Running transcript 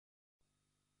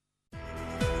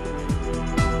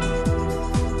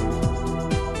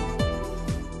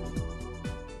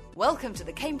Welcome to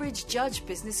the Cambridge Judge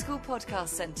Business School Podcast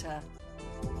Centre.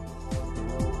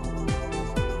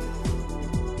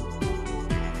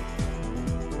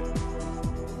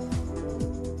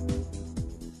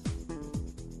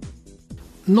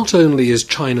 Not only is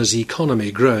China's economy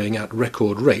growing at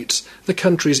record rates, the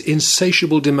country's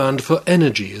insatiable demand for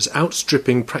energy is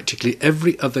outstripping practically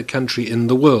every other country in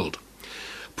the world.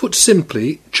 Put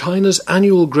simply, China's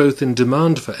annual growth in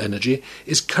demand for energy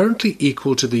is currently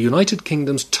equal to the United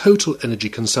Kingdom's total energy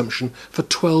consumption for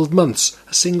 12 months,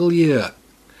 a single year.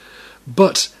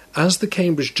 But, as the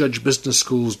Cambridge Judge Business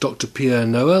School's Dr. Pierre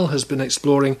Noël has been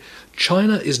exploring,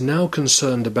 China is now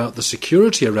concerned about the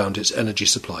security around its energy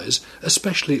supplies,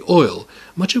 especially oil,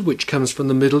 much of which comes from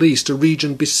the Middle East, a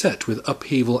region beset with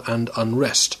upheaval and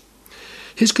unrest.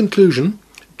 His conclusion: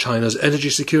 China's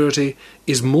energy security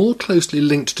is more closely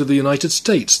linked to the United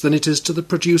States than it is to the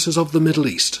producers of the Middle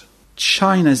East.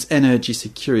 China's energy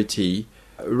security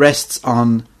rests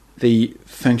on the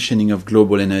functioning of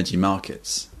global energy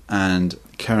markets, and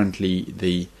currently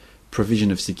the provision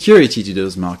of security to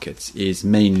those markets is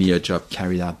mainly a job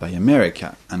carried out by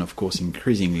America, and of course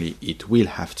increasingly it will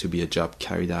have to be a job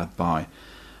carried out by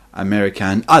America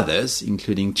and others,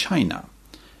 including China.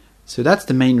 So that's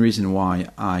the main reason why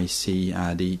I see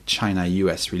the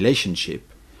China-US relationship,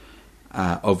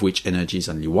 of which energy is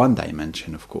only one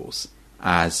dimension, of course,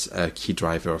 as a key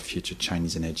driver of future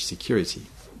Chinese energy security.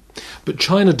 But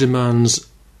China demands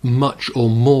much or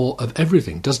more of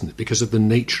everything, doesn't it? Because of the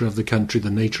nature of the country, the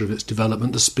nature of its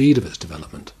development, the speed of its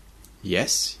development.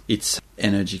 Yes, its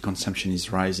energy consumption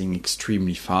is rising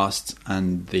extremely fast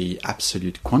and the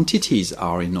absolute quantities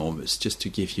are enormous. Just to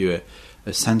give you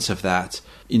a sense of that,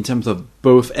 in terms of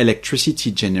both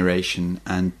electricity generation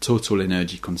and total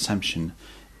energy consumption,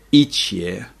 each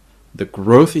year the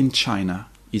growth in China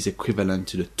is equivalent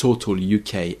to the total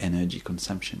UK energy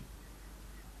consumption.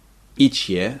 Each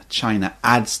year, China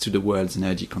adds to the world's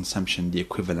energy consumption the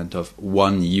equivalent of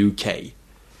one UK.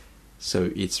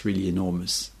 So it's really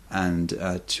enormous. And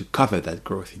to cover that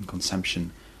growth in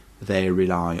consumption, they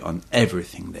rely on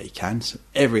everything they can. So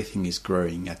everything is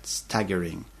growing at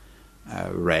staggering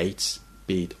rates,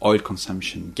 be it oil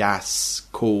consumption, gas,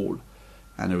 coal,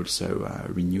 and also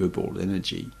renewable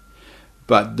energy.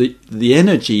 But the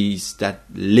energies that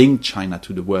link China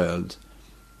to the world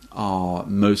are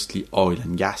mostly oil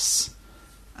and gas,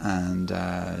 and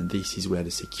this is where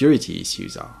the security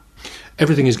issues are.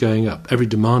 Everything is going up, every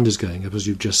demand is going up, as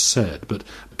you've just said, but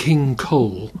King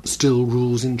Coal still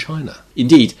rules in China.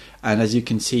 Indeed, and as you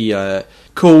can see,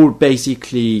 coal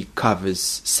basically covers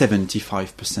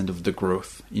 75% of the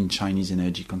growth in Chinese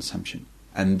energy consumption.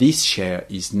 And this share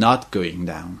is not going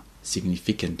down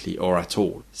significantly or at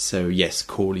all. So yes,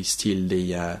 coal is still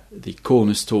the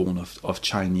cornerstone of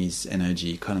Chinese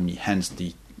energy economy, hence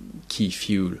the key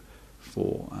fuel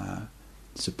for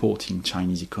supporting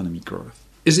Chinese economic growth.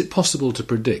 Is it possible to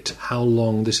predict how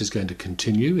long this is going to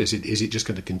continue? Is it just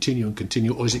going to continue and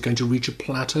continue, or is it going to reach a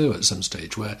plateau at some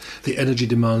stage where the energy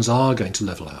demands are going to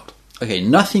level out? Okay,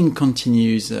 nothing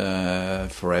continues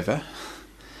forever,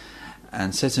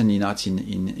 and certainly not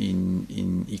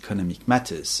in economic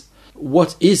matters.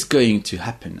 What is going to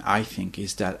happen, I think,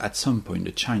 is that at some point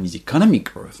the Chinese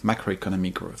economic growth,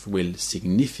 macroeconomic growth, will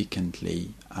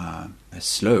significantly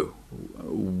slow.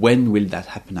 When will that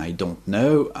happen? I don't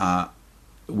know.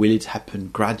 Will it happen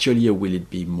gradually, or will it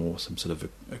be more some sort of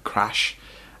a crash?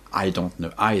 I don't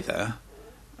know either.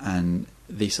 And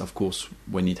this, of course,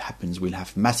 when it happens, will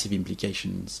have massive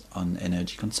implications on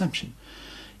energy consumption.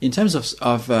 In terms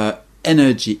of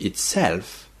energy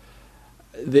itself,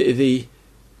 the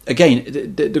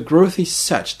growth is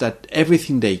such that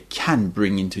everything they can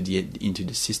bring into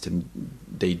the system,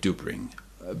 they do bring.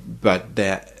 But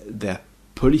their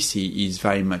policy is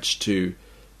very much to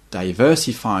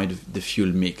diversify the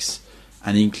fuel mix,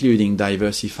 and including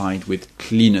diversified with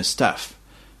cleaner stuff.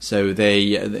 So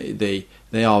they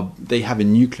have a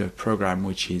nuclear program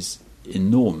which is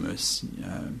enormous,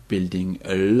 building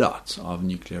a lot of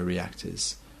nuclear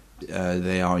reactors.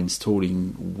 They are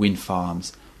installing wind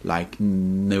farms like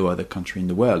no other country in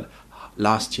the world.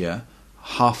 Last year,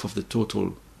 half of the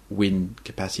total wind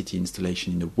capacity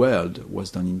installation in the world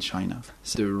was done in China.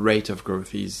 So the rate of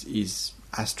growth is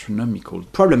astronomical. The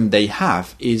problem they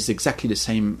have is exactly the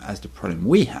same as the problem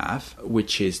we have,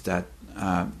 which is that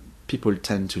people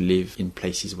tend to live in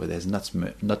places where there's not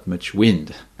much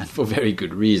wind, and for very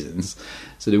good reasons.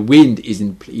 So the wind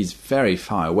is very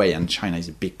far away, and China is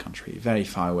a big country, very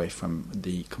far away from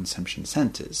the consumption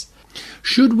centres.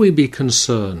 Should we be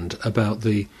concerned about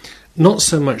not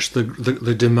so much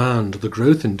the demand, the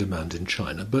growth in demand in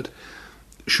China, but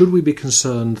should we be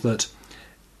concerned that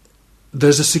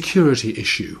there's a security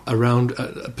issue around,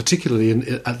 particularly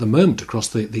at the moment across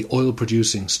the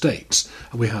oil-producing states.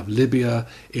 We have Libya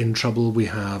in trouble, we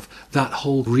have that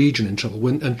whole region in trouble,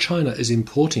 and China is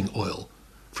importing oil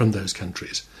from those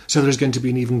countries. So there's going to be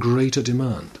an even greater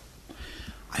demand.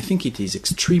 I think it is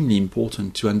extremely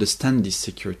important to understand this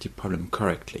security problem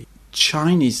correctly.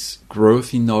 Chinese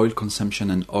growth in oil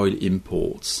consumption and oil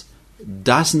imports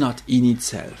does not in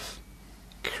itself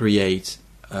create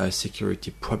a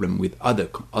security problem with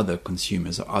other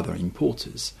consumers or other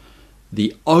importers.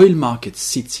 The oil market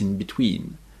sits in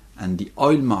between, and the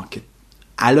oil market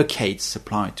allocates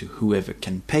supply to whoever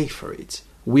can pay for it.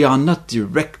 We are not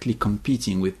directly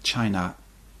competing with China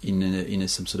in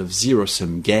some sort of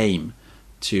zero-sum game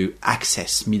to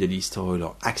access Middle East oil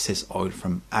or access oil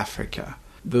from Africa.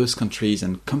 Those countries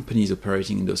and companies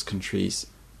operating in those countries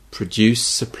produce,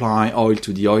 supply oil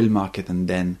to the oil market, and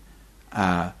then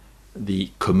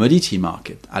the commodity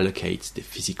market allocates the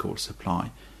physical supply.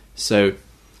 So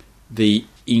the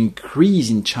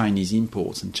increase in Chinese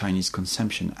imports and Chinese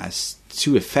consumption has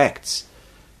two effects.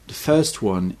 The first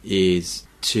one is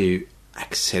to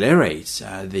accelerate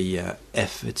the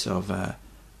efforts of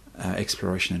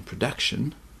exploration and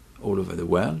production all over the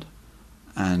world,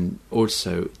 and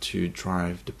also to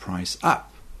drive the price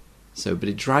up. But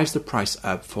it drives the price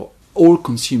up for all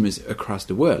consumers across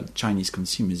the world, Chinese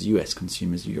consumers, US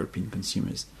consumers, European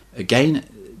consumers. Again,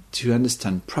 to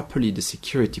understand properly the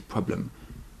security problem,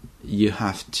 you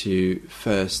have to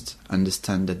first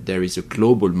understand that there is a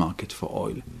global market for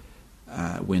oil.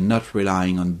 We're not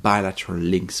relying on bilateral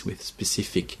links with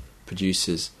specific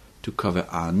producers to cover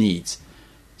our needs.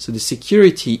 So the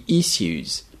security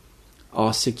issues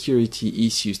are security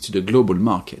issues to the global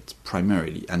market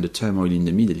primarily, and the turmoil in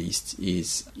the Middle East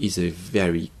is a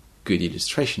very good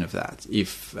illustration of that.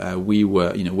 If when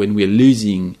we're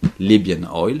losing Libyan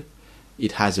oil,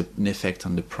 it has an effect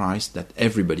on the price that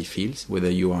everybody feels, whether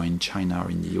you are in China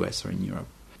or in the US or in Europe.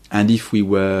 And if we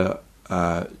were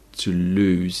to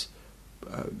lose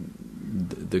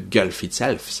the Gulf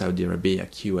itself, Saudi Arabia,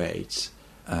 Kuwait,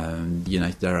 the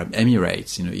United Arab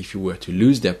Emirates, if you were to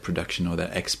lose their production or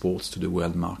their exports to the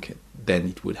world market, then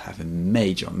it would have a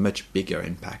major, much bigger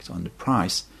impact on the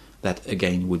price that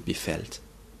again would be felt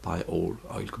by all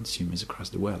oil consumers across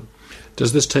the world.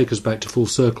 Does this take us back to full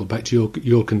circle, back to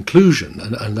your conclusion,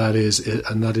 and that is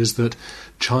that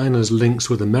China's links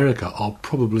with America are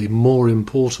probably more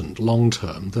important long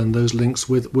term than those links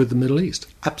with the Middle East?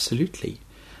 Absolutely.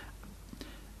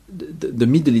 The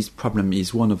Middle East problem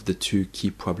is one of the two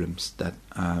key problems that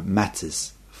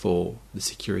matters for the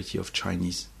security of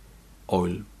Chinese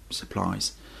oil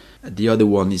supplies. The other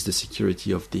one is the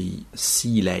security of the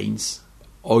sea lanes,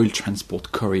 oil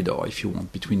transport corridor, if you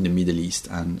want, between the Middle East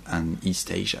and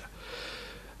East Asia.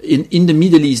 In the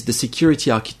Middle East, the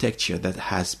security architecture that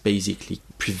has basically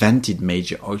prevented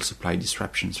major oil supply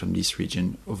disruptions from this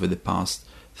region over the past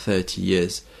 30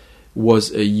 years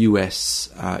was a US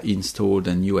installed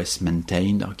and US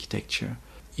maintained architecture.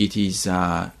 It is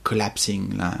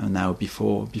collapsing now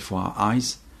before our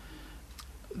eyes.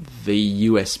 The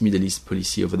US Middle East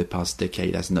policy over the past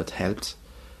decade has not helped.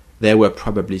 There were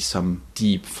probably some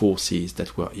deep forces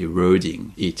that were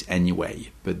eroding it anyway,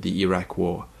 but the Iraq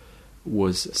War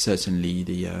was certainly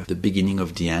the beginning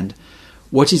of the end.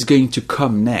 What is going to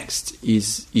come next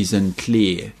is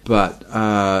unclear, but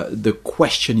the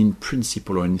question in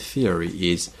principle or in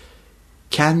theory is,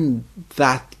 can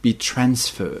that be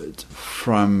transferred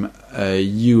from a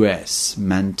US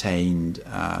maintained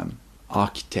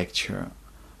architecture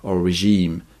or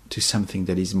regime to something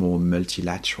that is more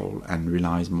multilateral and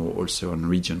relies more also on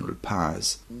regional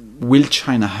powers? Will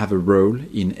China have a role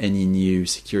in any new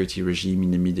security regime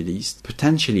in the Middle East?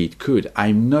 Potentially it could.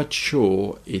 I'm not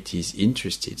sure it is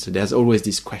interested. So there's always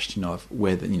this question of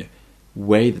whether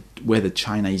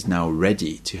China is now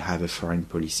ready to have a foreign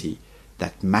policy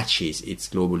that matches its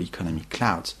global economic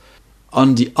clout.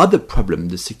 On the other problem,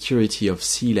 the security of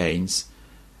sea lanes,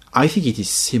 I think it is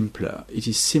simpler. It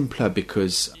is simpler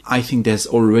because I think there's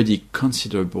already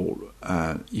considerable,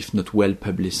 if not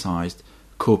well-publicized,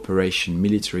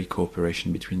 military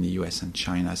cooperation between the US and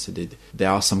China. So there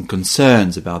are some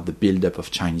concerns about the build-up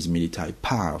of Chinese military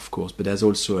power, of course, but there's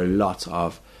also a lot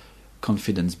of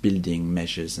confidence-building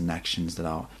measures and actions that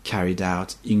are carried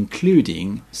out,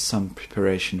 including some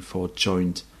preparation for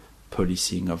joint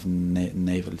policing of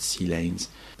naval sea lanes.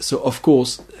 So, of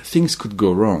course, things could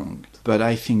go wrong. But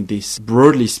I think this,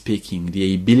 broadly speaking,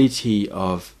 the ability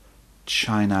of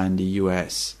China and the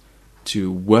US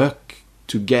to work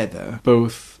together,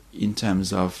 both in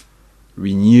terms of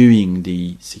renewing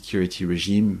the security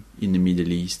regime in the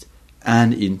Middle East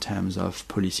and in terms of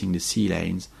policing the sea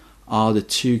lanes, are the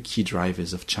two key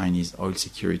drivers of Chinese oil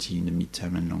security in the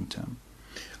mid-term and long-term.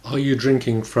 Are you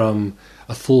drinking from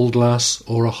a full glass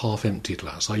or a half-empty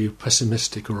glass? Are you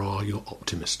pessimistic or are you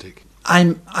optimistic?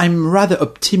 I'm rather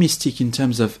optimistic in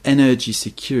terms of energy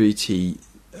security,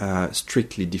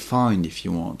 strictly defined, if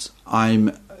you want.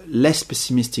 I'm less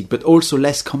pessimistic, but also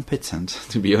less competent,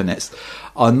 to be honest,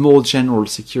 on more general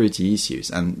security issues.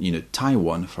 And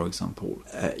Taiwan, for example,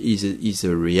 is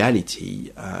a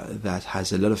reality that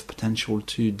has a lot of potential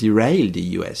to derail the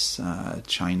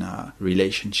US-China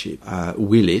relationship.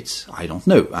 Will it? I don't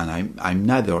know, and I'm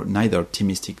neither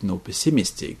optimistic nor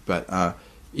pessimistic, but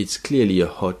it's clearly a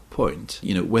hot point.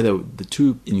 Whether the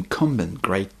two incumbent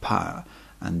great power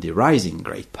and the rising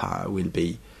great power will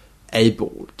be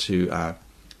able to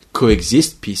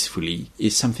coexist peacefully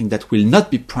is something that will not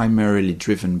be primarily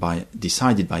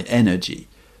decided by energy.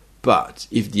 But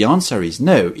if the answer is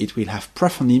no, it will have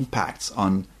profound impacts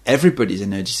on everybody's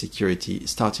energy security,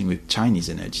 starting with Chinese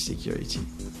energy security.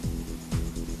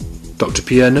 Dr.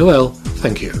 Pierre Noël,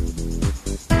 thank you.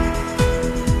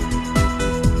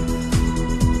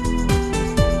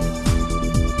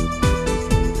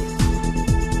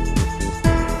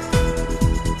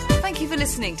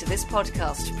 Listening to this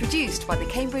podcast produced by the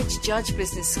Cambridge Judge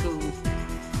Business School.